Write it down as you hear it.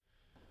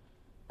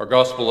Our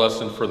gospel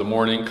lesson for the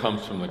morning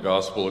comes from the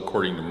Gospel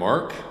according to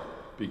Mark,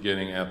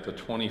 beginning at the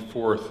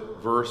 24th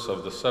verse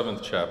of the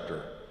 7th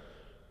chapter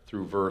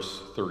through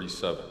verse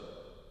 37.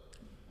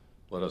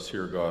 Let us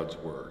hear God's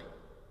word.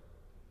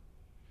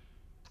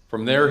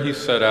 From there he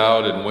set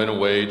out and went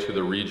away to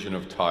the region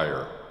of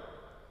Tyre.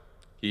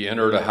 He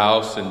entered a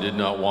house and did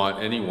not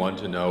want anyone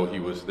to know he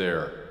was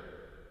there.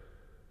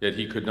 Yet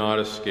he could not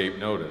escape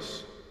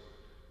notice.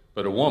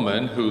 But a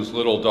woman whose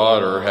little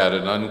daughter had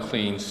an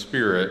unclean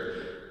spirit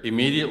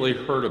immediately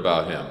heard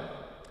about him,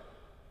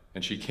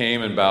 and she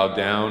came and bowed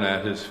down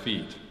at his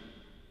feet.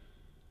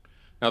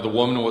 Now the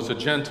woman was a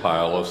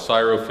Gentile of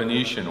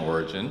Syrophoenician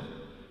origin.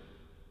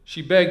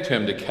 She begged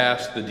him to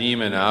cast the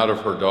demon out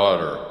of her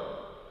daughter.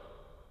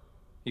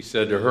 He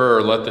said to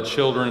her, "Let the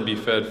children be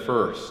fed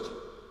first,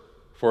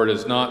 for it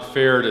is not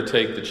fair to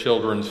take the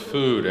children's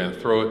food and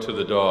throw it to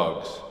the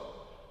dogs."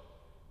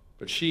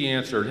 But she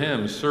answered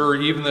him, "Sir,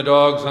 even the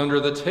dogs under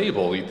the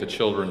table eat the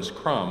children's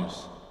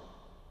crumbs."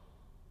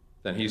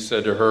 Then he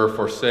said to her,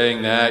 "For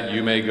saying that,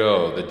 you may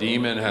go. The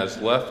demon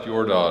has left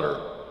your daughter."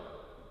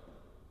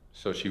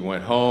 So she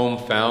went home,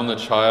 found the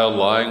child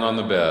lying on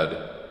the bed,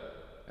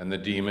 and the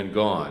demon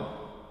gone.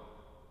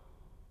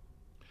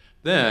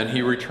 Then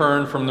he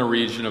returned from the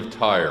region of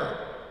Tyre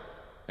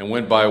and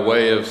went by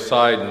way of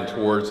Sidon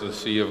towards the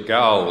Sea of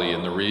Galilee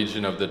in the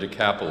region of the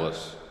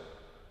Decapolis.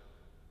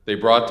 They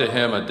brought to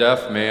him a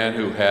deaf man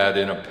who had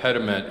an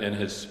impediment in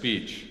his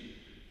speech,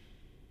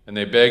 and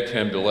they begged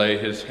him to lay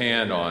his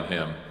hand on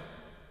him.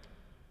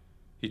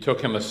 He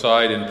took him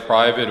aside in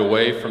private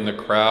away from the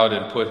crowd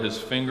and put his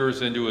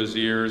fingers into his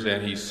ears,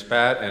 and he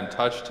spat and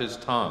touched his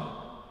tongue.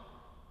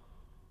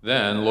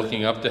 Then,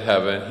 looking up to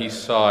heaven, he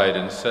sighed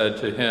and said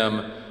to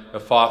him,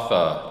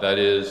 "Ephphatha," that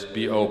is,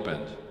 "be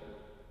opened."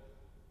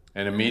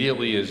 And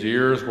immediately his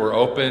ears were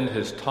opened,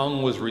 his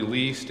tongue was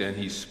released, and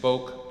he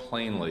spoke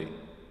plainly.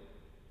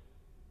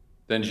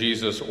 Then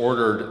Jesus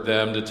ordered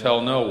them to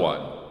tell no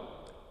one.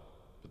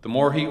 But the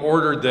more he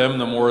ordered them,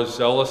 the more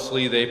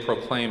zealously they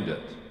proclaimed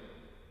it.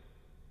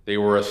 They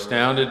were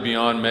astounded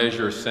beyond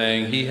measure,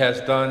 saying, "He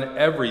has done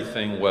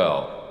everything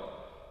well.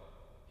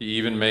 He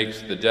even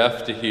makes the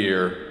deaf to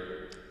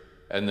hear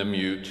and the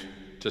mute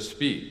to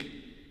speak."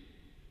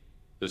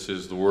 This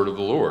is the word of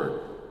the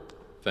Lord.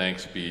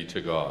 Thanks be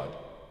to God.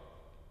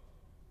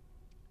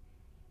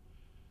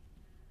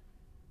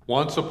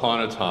 Once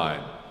upon a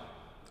time.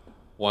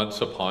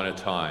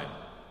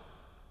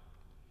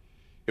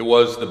 It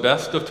was the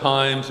best of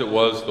times, it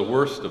was the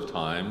worst of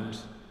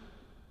times.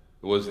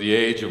 It was the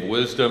age of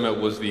wisdom, it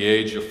was the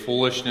age of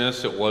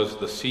foolishness, it was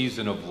the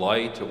season of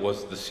light, it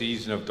was the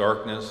season of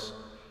darkness,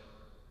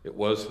 it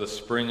was the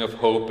spring of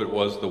hope, it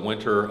was the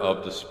winter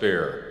of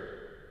despair.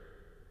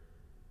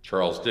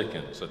 Charles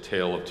Dickens, A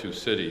Tale of Two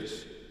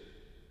Cities.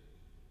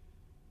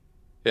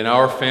 In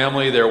our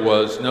family, there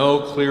was no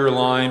clear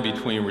line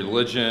between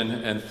religion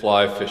and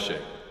fly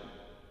fishing.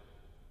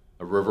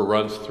 A river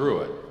runs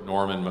through it,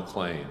 Norman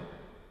Maclean.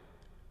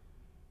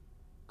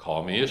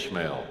 Call me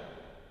Ishmael.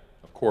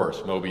 Of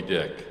course, Moby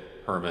Dick,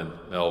 Herman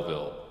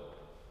Melville.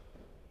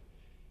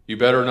 You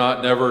better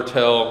not never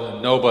tell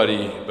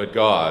nobody but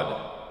God,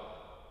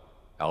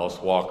 Alice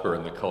Walker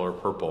in The Color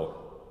Purple.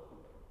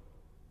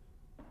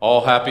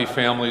 All happy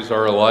families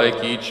are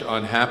alike. Each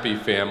unhappy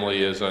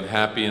family is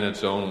unhappy in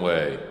its own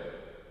way.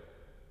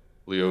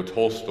 Leo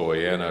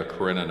Tolstoy, Anna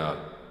Karenina.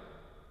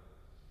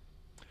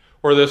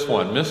 Or this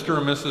one, Mr.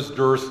 and Mrs.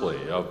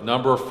 Dursley of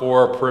number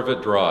 4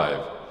 Privet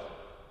Drive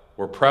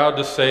were proud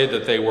to say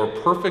that they were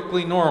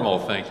perfectly normal,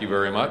 thank you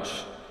very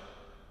much.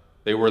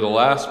 They were the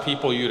last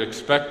people you'd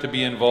expect to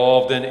be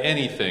involved in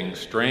anything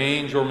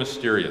strange or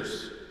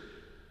mysterious,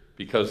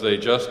 because they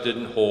just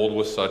didn't hold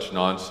with such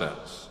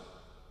nonsense.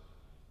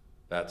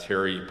 That's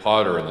Harry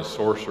Potter and the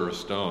Sorcerer's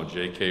Stone,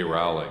 J.K.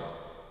 Rowling.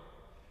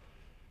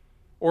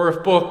 Or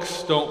if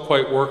books don't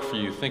quite work for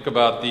you, think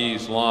about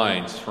these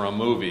lines from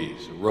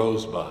movies: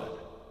 Rosebud,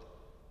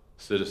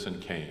 Citizen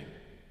Kane.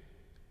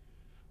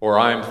 Or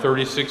I'm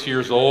 36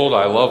 years old,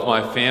 I love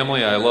my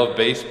family, I love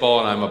baseball,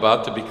 and I'm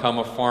about to become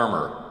a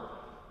farmer.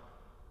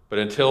 But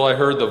until I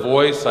heard the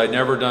voice, I'd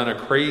never done a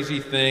crazy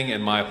thing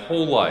in my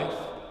whole life.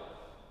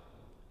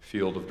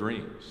 Field of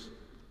Dreams.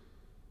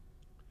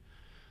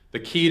 The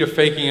key to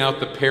faking out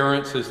the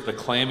parents is the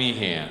clammy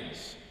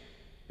hands.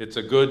 It's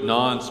a good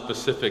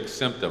non-specific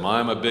symptom.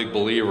 I'm a big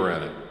believer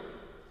in it.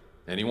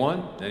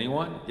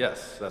 Anyone?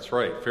 Yes, that's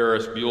right.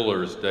 Ferris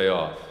Bueller's Day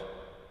Off.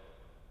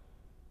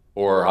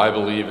 Or I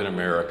believe in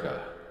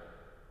America.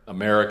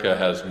 America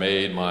has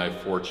made my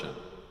fortune.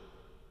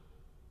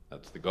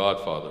 That's The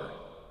Godfather.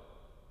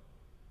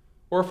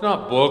 Or if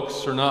not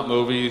books or not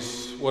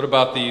movies, what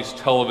about these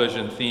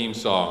television theme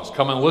songs?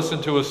 Come and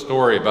listen to a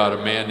story about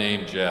a man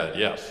named Jed.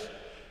 Yes,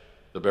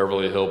 the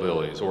Beverly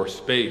Hillbillies. Or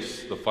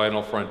Space, The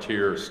Final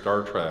Frontier,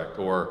 Star Trek.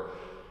 Or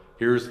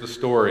here's the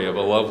story of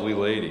a lovely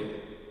lady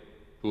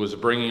who was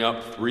bringing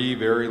up 3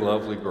 very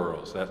lovely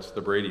girls. That's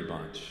the Brady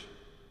Bunch.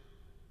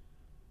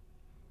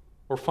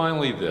 Or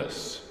finally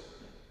this: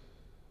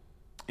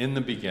 in the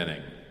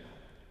beginning,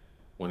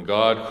 when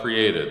God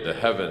created the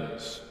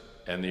heavens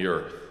and the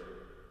earth.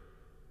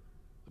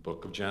 The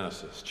book of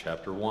Genesis,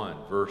 chapter 1,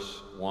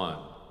 verse 1.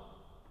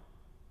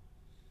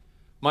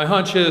 My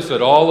hunch is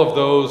that all of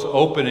those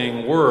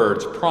opening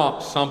words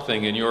prompt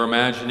something in your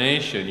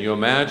imagination. You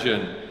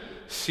imagine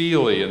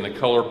Celie in The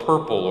Color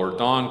Purple, or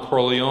Don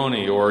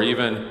Corleone, or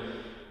even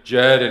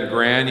Jed and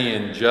Granny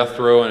and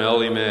Jethro and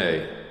Ellie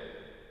Mae.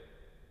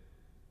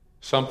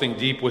 Something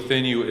deep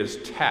within you is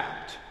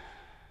tapped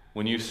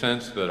when you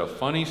sense that a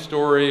funny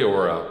story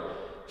or a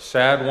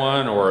sad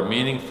one or a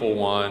meaningful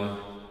one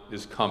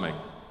is coming.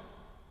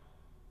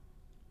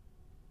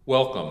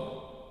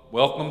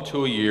 Welcome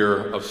to a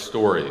year of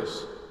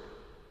stories.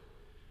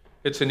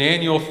 It's an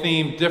annual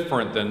theme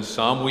different than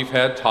some. We've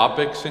had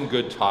topics and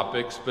good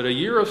topics, but a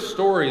year of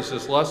stories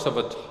is less of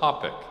a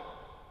topic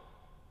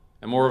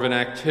and more of an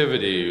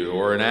activity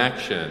or an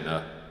action,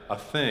 a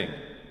thing.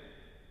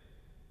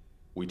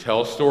 We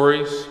tell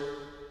stories,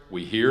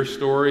 we hear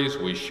stories,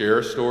 we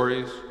share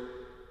stories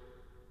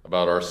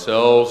about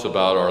ourselves,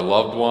 about our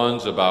loved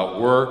ones, about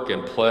work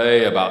and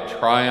play, about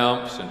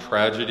triumphs and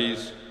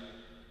tragedies,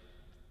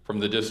 from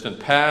the distant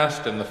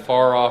past and the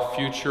far-off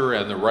future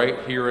and the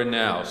right here and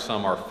now.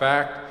 Some are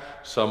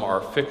fact, some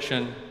are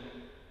fiction,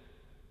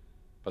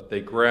 but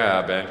they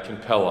grab and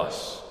compel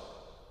us.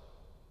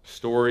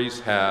 Stories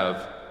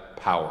have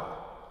power.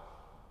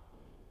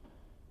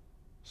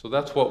 So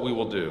that's what we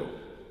will do.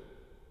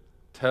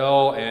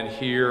 Tell and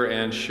hear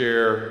and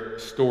share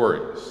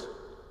stories.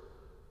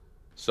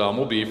 Some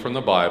will be from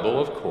the Bible,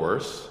 of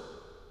course.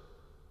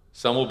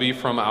 Some will be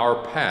from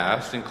our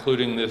past,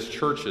 including this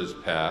church's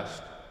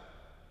past.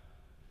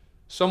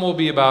 Some will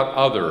be about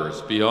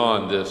others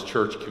beyond this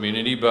church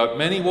community, but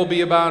many will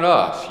be about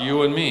us,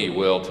 you and me.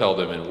 We'll tell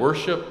them in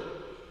worship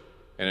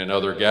and in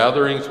other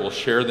gatherings. We'll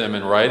share them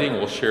in writing.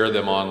 We'll share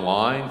them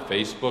online,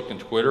 Facebook and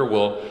Twitter.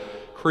 We'll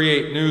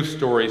create new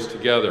stories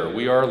together.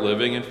 We are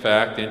living, in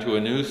fact, into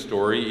a new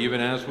story even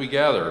as we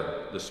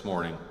gather this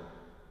morning.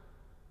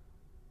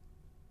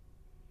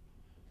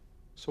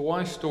 So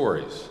why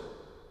stories?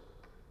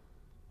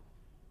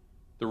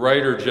 The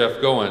writer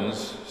Jeff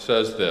Goins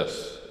says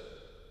this: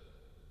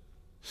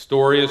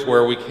 story is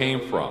where we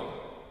came from.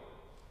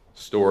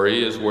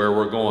 Story is where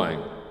we're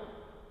going.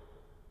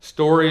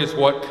 Story is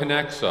what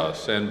connects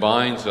us and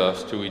binds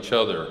us to each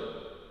other.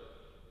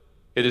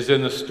 It is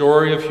in the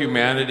story of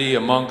humanity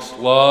amongst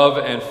love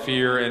and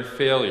fear and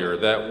failure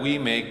that we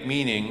make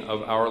meaning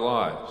of our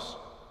lives.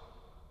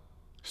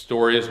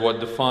 Story is what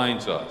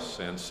defines us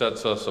and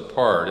sets us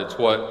apart. It's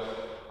what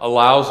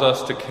allows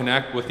us to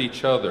connect with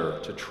each other,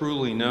 to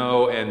truly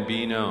know and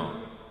be known.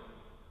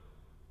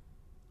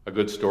 A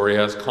good story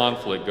has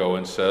conflict,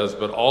 Goins says,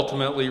 but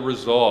ultimately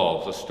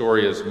resolves. A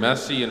story is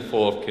messy and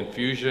full of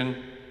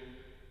confusion,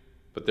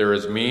 but there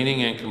is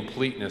meaning and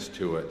completeness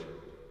to it.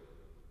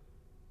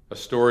 A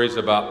story is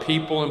about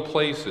people and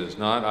places,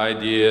 not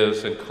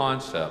ideas and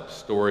concepts.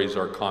 Stories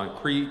are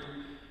concrete,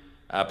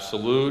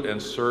 absolute, and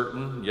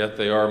certain, yet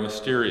they are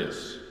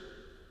mysterious.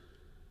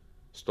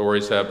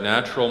 Stories have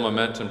natural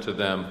momentum to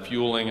them,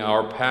 fueling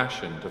our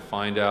passion to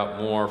find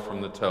out more from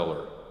the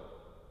teller.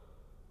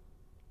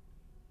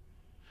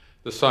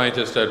 The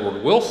scientist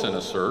Edward Wilson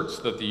asserts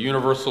that the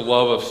universal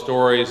love of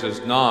stories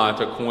is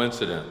not a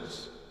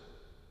coincidence.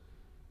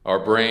 Our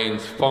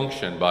brains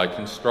function by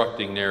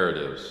constructing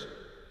narratives.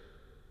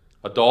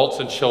 Adults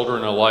and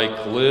children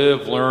alike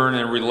live, learn,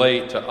 and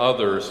relate to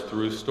others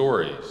through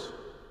stories.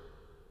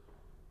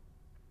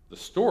 The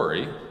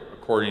story,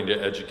 according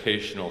to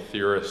educational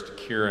theorist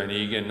Kieran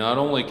Egan, not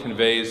only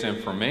conveys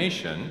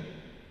information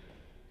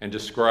and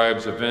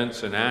describes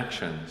events and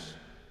actions,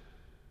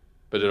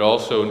 but it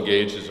also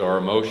engages our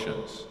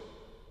emotions.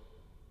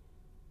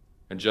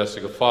 And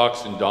Jessica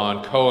Fox and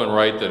Don Cohen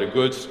write that a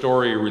good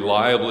story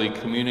reliably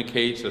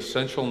communicates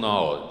essential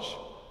knowledge,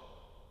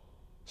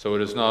 so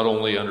it is not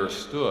only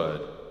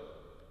understood,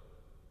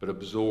 but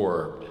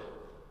absorbed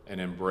and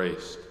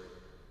embraced.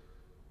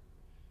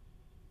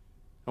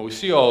 And we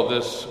see all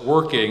this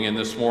working in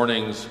this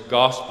morning's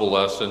gospel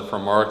lesson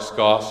from Mark's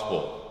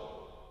gospel.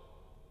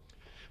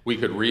 We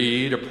could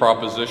read a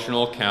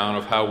propositional account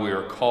of how we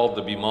are called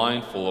to be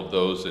mindful of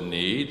those in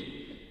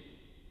need,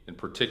 in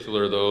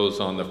particular those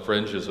on the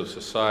fringes of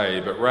society,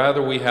 but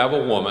rather we have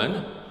a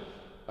woman,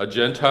 a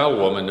Gentile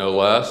woman no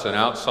less, an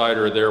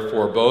outsider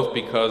therefore both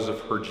because of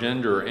her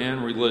gender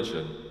and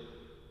religion,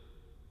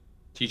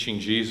 teaching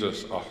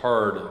Jesus a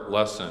hard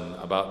lesson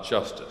about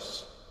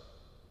justice.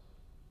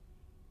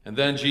 And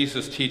then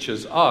Jesus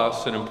teaches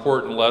us an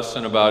important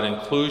lesson about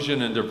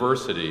inclusion and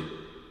diversity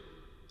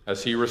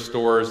as he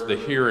restores the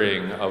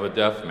hearing of a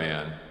deaf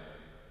man.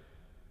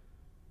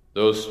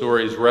 Those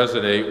stories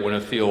resonate when a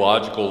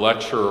theological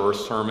lecture or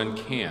sermon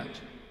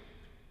can't.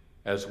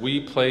 As we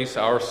place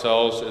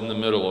ourselves in the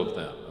middle of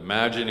them,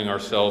 imagining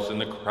ourselves in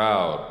the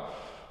crowd,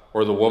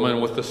 or the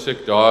woman with the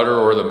sick daughter,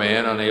 or the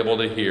man unable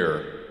to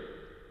hear,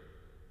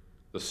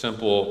 the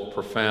simple,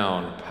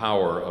 profound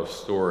power of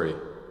story.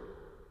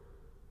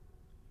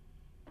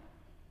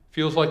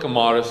 Feels like a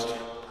modest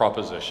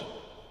proposition,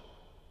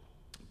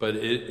 but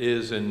it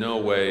is in no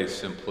way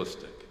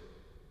simplistic.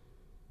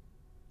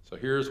 So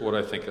here's what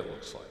I think it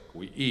looks like.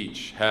 We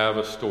each have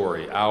a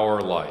story,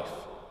 our life.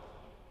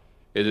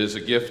 It is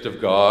a gift of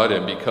God,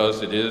 and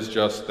because it is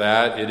just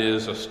that, it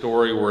is a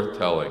story worth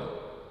telling.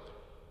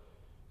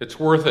 It's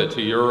worth it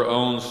to your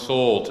own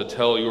soul to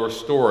tell your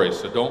story,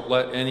 so don't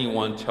let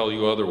anyone tell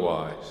you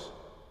otherwise.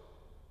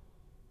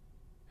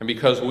 And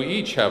because we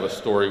each have a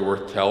story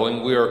worth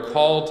telling, we are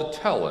called to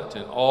tell it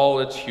in all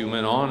its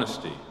human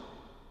honesty.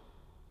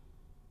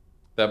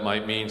 That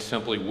might mean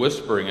simply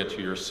whispering it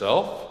to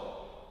yourself,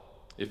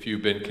 if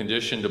you've been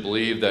conditioned to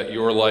believe that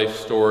your life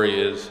story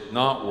is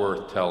not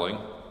worth telling.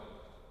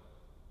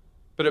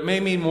 But it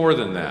may mean more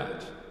than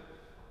that,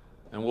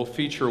 and we'll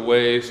feature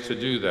ways to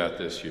do that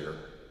this year.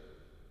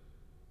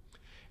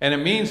 And it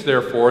means,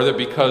 therefore, that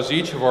because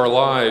each of our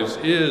lives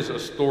is a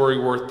story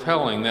worth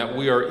telling, that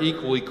we are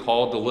equally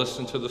called to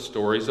listen to the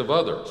stories of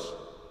others.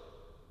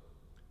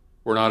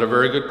 We're not a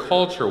very good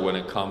culture when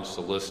it comes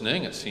to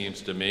listening, it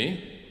seems to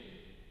me.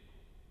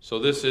 So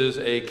this is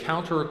a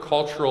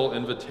countercultural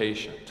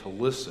invitation to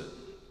listen,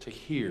 to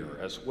hear,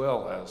 as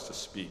well as to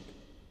speak.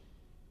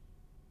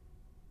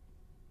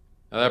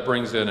 Now that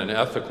brings in an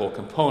ethical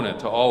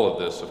component to all of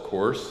this, of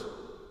course.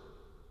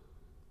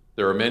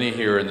 There are many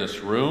here in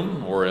this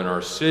room, or in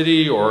our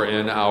city, or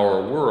in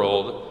our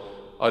world,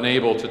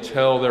 unable to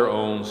tell their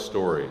own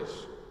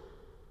stories.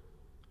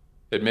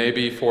 It may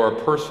be for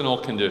a personal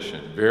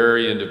condition,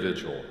 very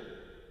individual.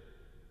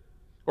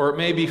 Or it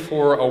may be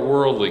for a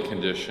worldly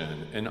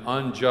condition, an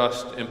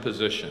unjust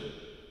imposition.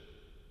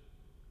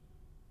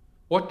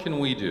 What can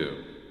we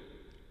do?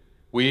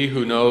 We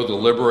who know the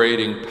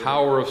liberating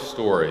power of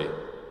story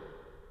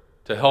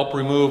to help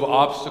remove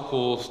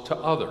obstacles to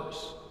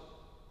others,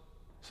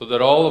 so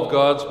that all of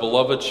God's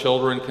beloved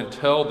children can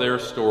tell their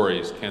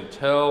stories, can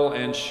tell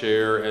and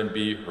share and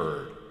be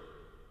heard.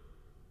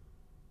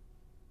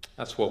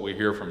 That's what we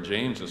hear from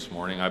James this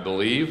morning, I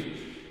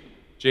believe.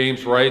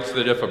 James writes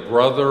that if a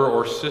brother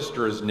or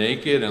sister is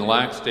naked and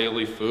lacks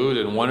daily food,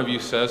 and one of you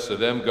says to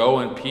them, "Go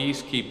in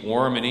peace, keep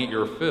warm and eat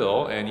your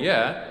fill," and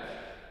yet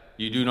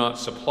you do not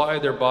supply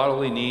their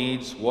bodily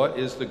needs, what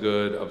is the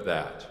good of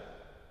that?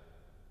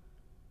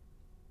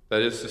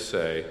 That is to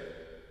say,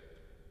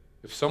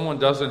 if someone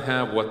doesn't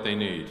have what they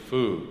need,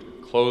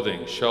 food,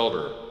 clothing,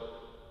 shelter,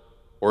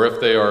 or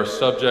if they are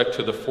subject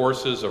to the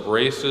forces of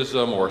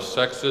racism or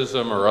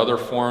sexism or other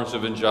forms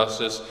of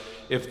injustice,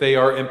 if they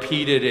are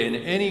impeded in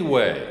any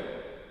way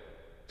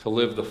to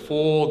live the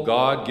full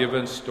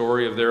God-given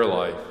story of their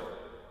life,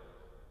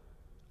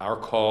 our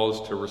call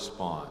is to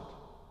respond.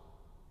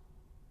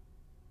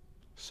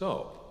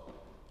 So,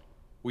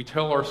 we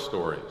tell our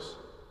stories,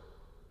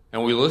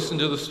 and we listen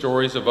to the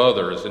stories of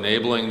others,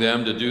 enabling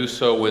them to do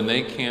so when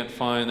they can't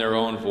find their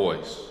own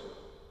voice.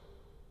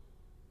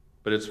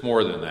 But it's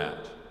more than that.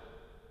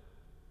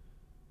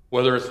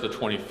 Whether it's the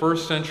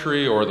 21st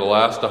century or the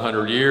last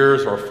 100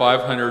 years or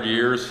 500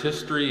 years,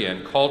 history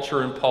and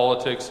culture and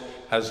politics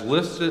has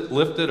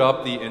lifted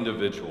up the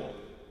individual.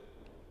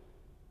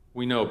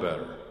 We know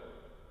better.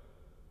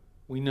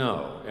 We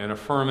know and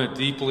affirm it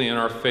deeply in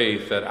our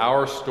faith that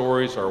our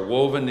stories are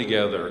woven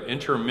together,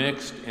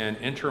 intermixed and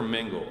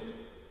intermingled.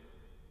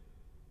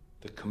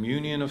 The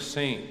communion of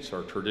saints,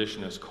 our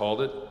tradition has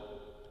called it.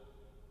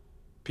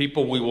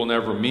 People we will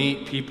never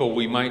meet, people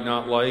we might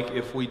not like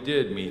if we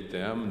did meet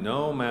them,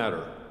 no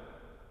matter.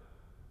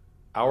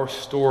 Our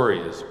story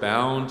is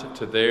bound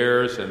to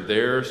theirs and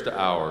theirs to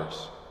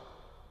ours.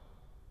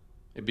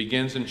 It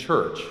begins in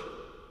church,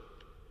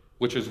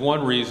 which is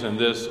one reason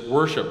this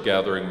worship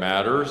gathering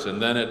matters,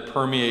 and then it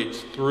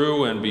permeates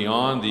through and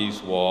beyond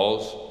these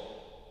walls.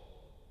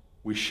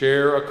 We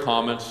share a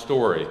common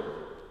story,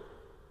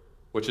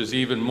 which is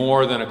even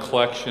more than a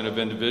collection of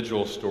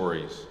individual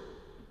stories.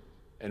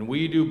 And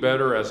we do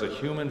better as a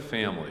human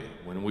family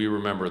when we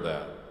remember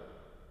that.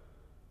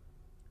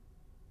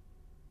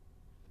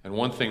 And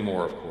one thing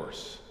more, of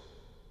course.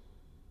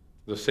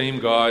 The same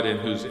God in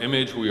whose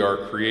image we are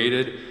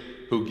created,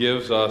 who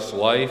gives us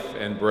life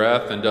and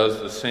breath and does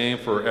the same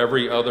for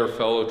every other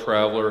fellow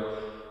traveler,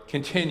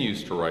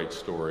 continues to write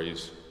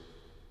stories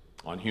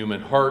on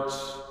human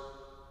hearts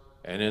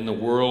and in the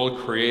world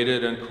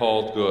created and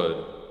called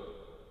good.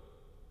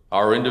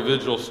 Our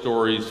individual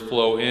stories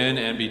flow in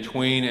and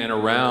between and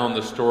around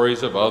the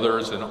stories of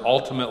others and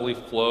ultimately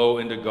flow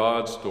into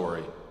God's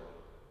story.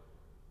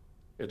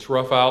 Its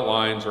rough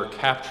outlines are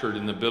captured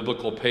in the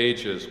biblical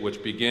pages,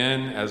 which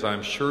begin, as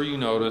I'm sure you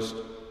noticed,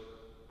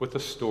 with a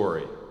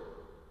story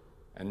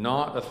and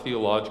not a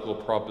theological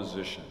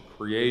proposition,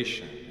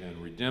 creation and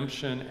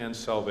redemption and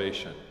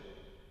salvation.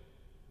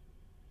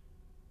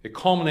 It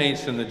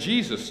culminates in the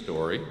Jesus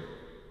story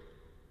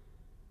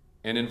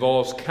and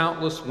involves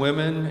countless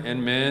women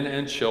and men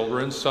and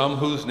children, some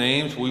whose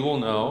names we will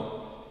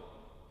know,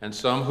 and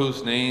some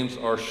whose names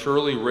are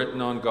surely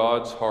written on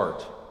God's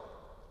heart.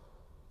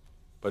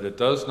 But it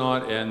does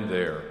not end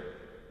there.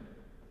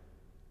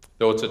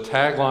 Though it's a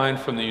tagline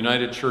from the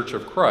United Church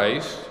of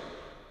Christ,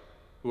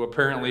 who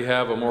apparently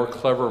have a more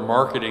clever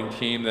marketing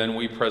team than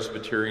we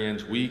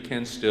Presbyterians, we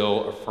can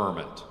still affirm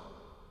it.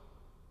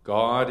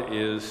 God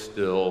is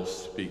still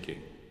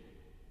speaking.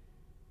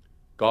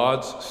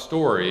 God's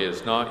story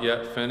is not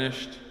yet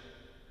finished.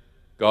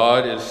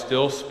 God is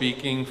still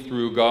speaking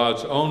through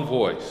God's own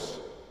voice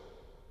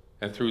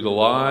and through the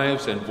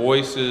lives and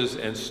voices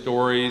and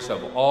stories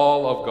of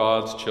all of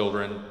God's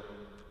children,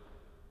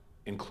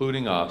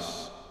 including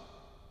us,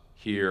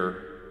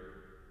 here,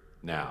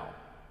 now.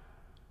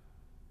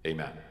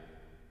 Amen.